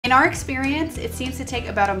In our experience, it seems to take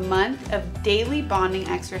about a month of daily bonding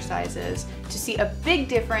exercises to see a big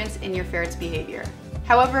difference in your ferret's behavior.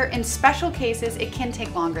 However, in special cases, it can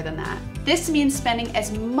take longer than that. This means spending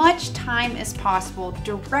as much time as possible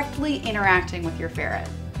directly interacting with your ferret.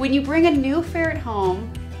 When you bring a new ferret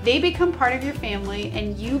home, they become part of your family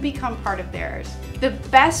and you become part of theirs. The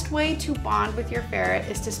best way to bond with your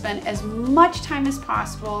ferret is to spend as much time as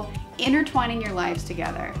possible intertwining your lives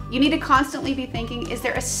together. You need to constantly be thinking, is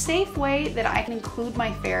there a safe way that I can include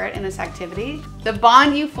my ferret in this activity? The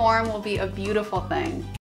bond you form will be a beautiful thing.